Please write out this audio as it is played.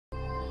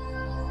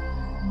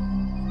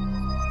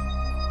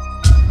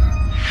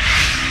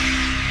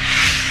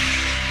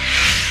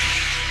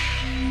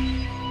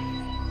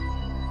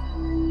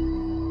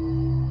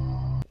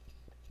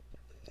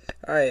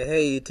Alright,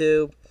 hey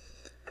YouTube.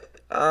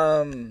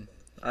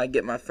 I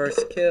get my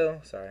first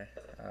kill. Sorry,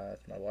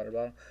 it's my water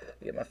bottle.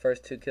 I get my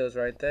first 2 kills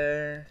right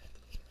there.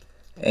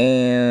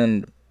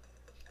 And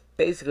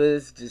basically,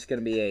 this is just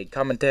gonna be a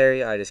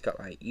commentary. I just got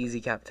my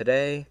easycap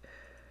today,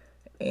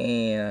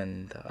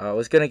 and I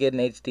was gonna get an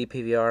HD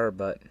PVR,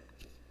 but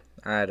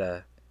I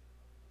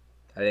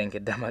didn't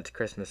get that much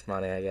Christmas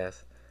money, I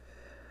guess.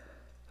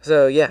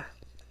 So yeah,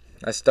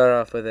 I start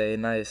off with a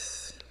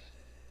nice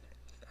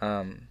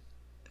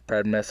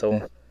Pred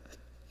missile.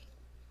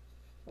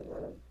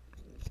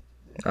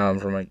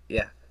 From like,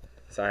 yeah,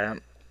 sorry,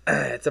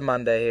 it's a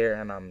Monday here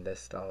and I'm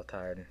just all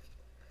tired,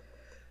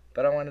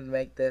 but I wanted to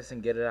make this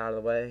and get it out of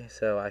the way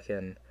so I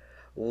can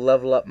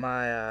level up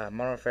my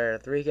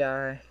Mw3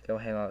 guy, go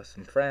hang out with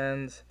some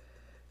friends,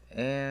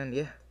 and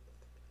yeah.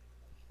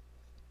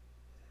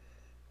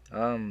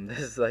 This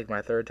is like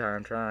my 3rd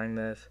time trying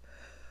this.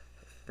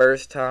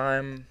 First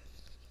time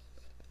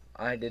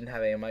I didn't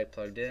have a mic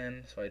plugged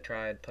in, so I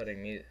tried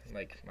putting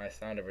my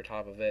sound over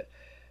top of it.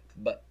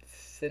 But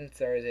since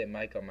there is a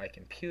mic on my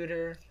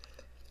computer,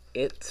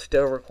 it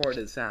still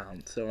recorded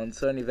sound. So on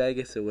Sony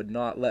Vegas, it would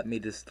not let me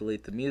just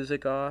delete the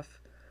music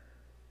off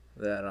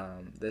that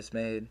this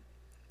made.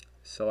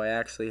 So I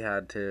actually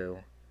had to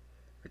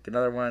make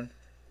another one.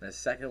 And the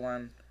second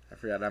one, I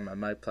forgot I had my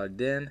mic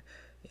plugged in,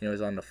 and it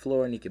was on the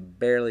floor, and you could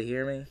barely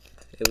hear me.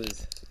 It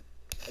was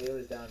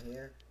down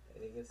here,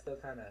 and you can still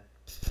kind of,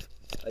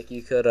 like,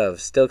 you could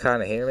have still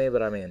kind of hear me,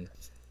 but I mean,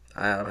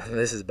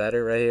 this is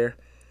better right here.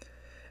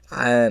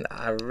 And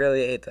I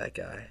really hate that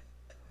guy.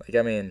 Like,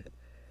 I mean,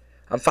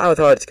 I'm fine with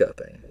hard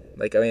scoping.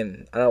 Like, I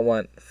mean, I don't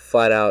want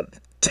flat out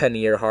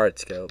 10-year hard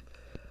scope.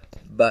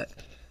 But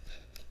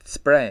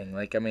spraying,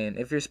 like, I mean,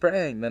 if you're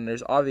spraying, then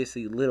there's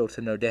obviously little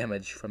to no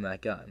damage from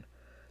that gun.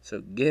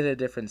 So get a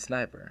different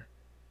sniper,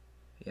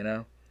 you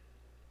know?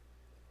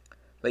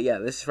 But yeah,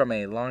 this is from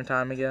a long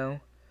time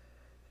ago,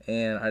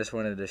 and I just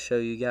wanted to show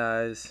you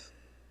guys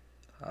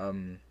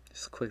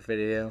just a quick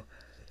video.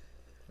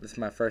 This is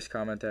my first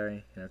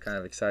commentary, kind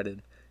of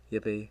excited,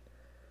 yippee.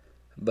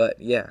 But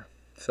yeah,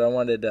 so I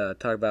wanted to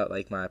talk about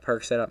like my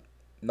perk setup,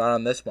 not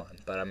on this one,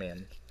 but I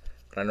mean,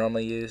 what I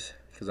normally use,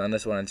 because on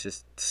this one it's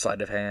just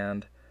sleight of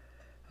hand,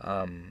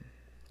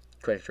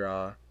 quick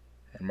draw,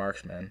 and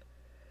marksman.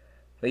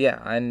 But yeah,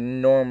 I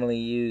normally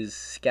use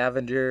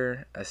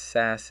scavenger,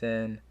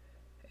 assassin,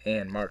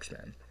 and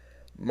marksman.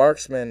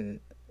 Marksman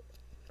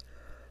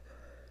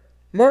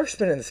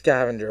and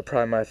Scavenger are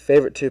probably my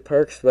favorite 2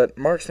 perks, but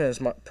Marksman is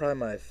probably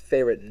my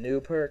favorite new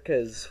perk,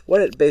 because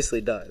what it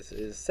basically does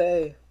is,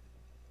 say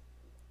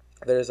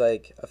there's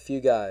like a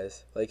few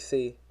guys, like,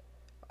 see,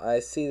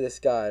 I see this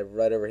guy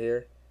right over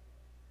here.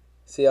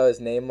 See how his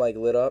name like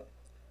lit up?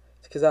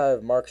 It's because I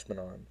have Marksman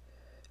on.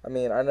 I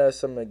mean, I know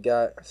some of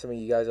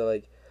you guys are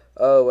like,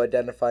 oh,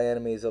 identify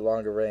enemies at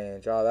longer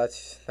range. Oh,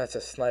 that's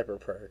a sniper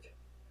perk.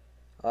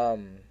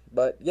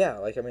 But yeah,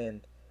 like, I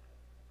mean,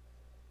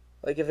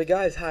 like, if a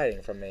guy's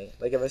hiding from me,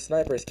 like, if a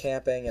sniper is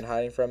camping and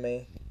hiding from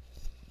me,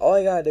 all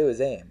I gotta do is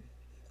aim.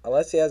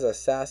 Unless he has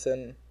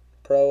Assassin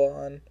Pro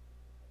on,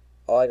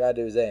 all I gotta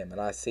do is aim,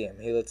 and I see him.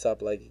 He lights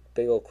up like a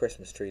big old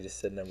Christmas tree just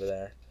sitting over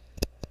there.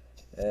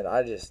 And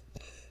I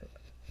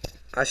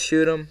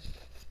shoot him.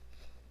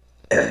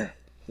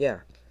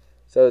 Yeah.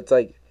 So it's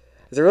like,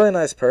 it's a really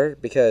nice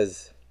perk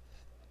because,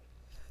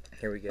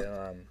 here we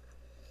go,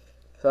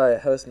 sorry,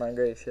 host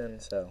migration,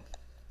 so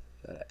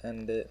gotta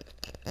end it.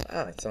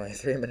 Oh, it's only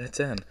 3 minutes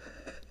in.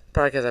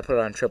 Probably because I put it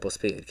on triple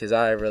speed, because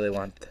I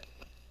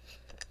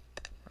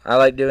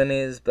like doing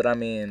these, but I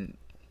mean,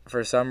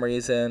 for some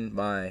reason,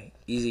 my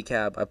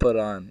easycap, I put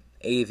on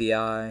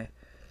AVI,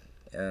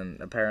 and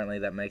apparently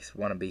that makes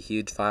one of the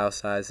huge file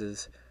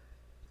sizes.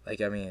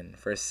 Like, I mean,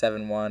 for a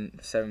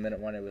 7-minute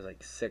one, it was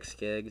like 6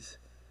 gigs,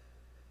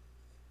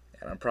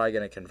 and I'm probably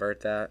going to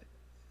convert that.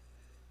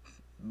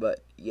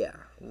 But yeah,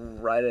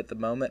 right at the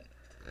moment,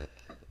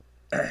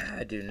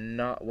 I do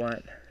not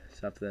want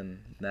something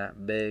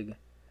that big.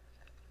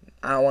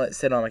 I don't want it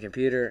sitting on my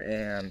computer,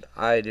 and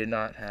I do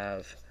not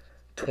have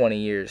 20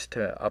 years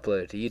to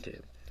upload it to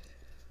YouTube.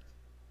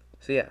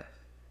 So yeah.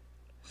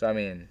 So I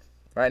mean,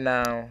 right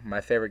now, my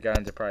favorite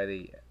guns are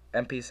probably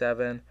the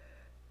MP7,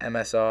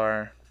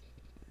 MSR,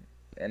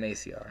 and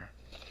ACR.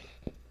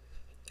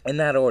 In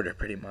that order,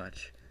 pretty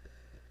much.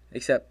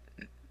 Except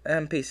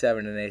MP7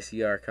 and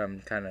ACR come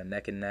kind of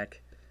neck and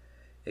neck.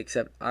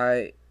 Except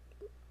I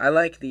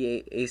like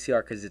the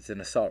ACR because it's an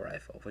assault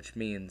rifle, which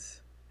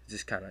means it's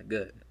just kind of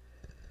good.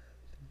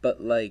 But,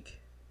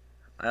 like,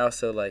 I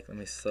also like, let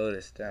me slow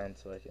this down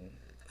so I can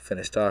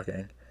finish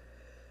talking.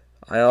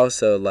 I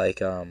also like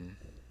the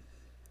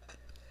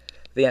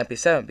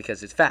MP7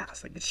 because it's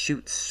fast. Like, it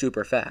shoots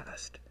super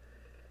fast.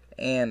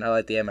 And I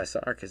like the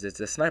MSR because it's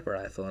a sniper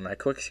rifle and I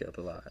quickscope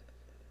a lot.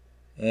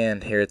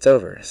 And here it's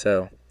over.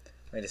 So,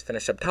 let me just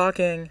finish up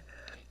talking.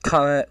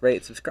 Comment,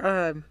 rate,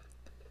 subscribe.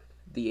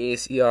 The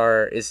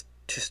ACR is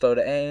too slow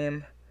to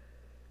aim,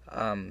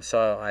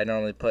 so I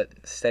normally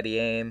put steady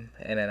aim,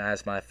 and then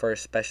as my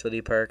first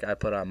specialty perk I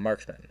put on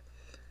marksman.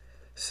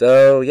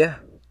 So yeah,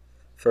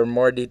 For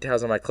more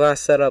details on my class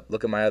setup,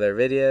 look at my other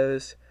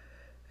videos.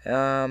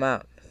 I'm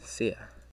out. See ya.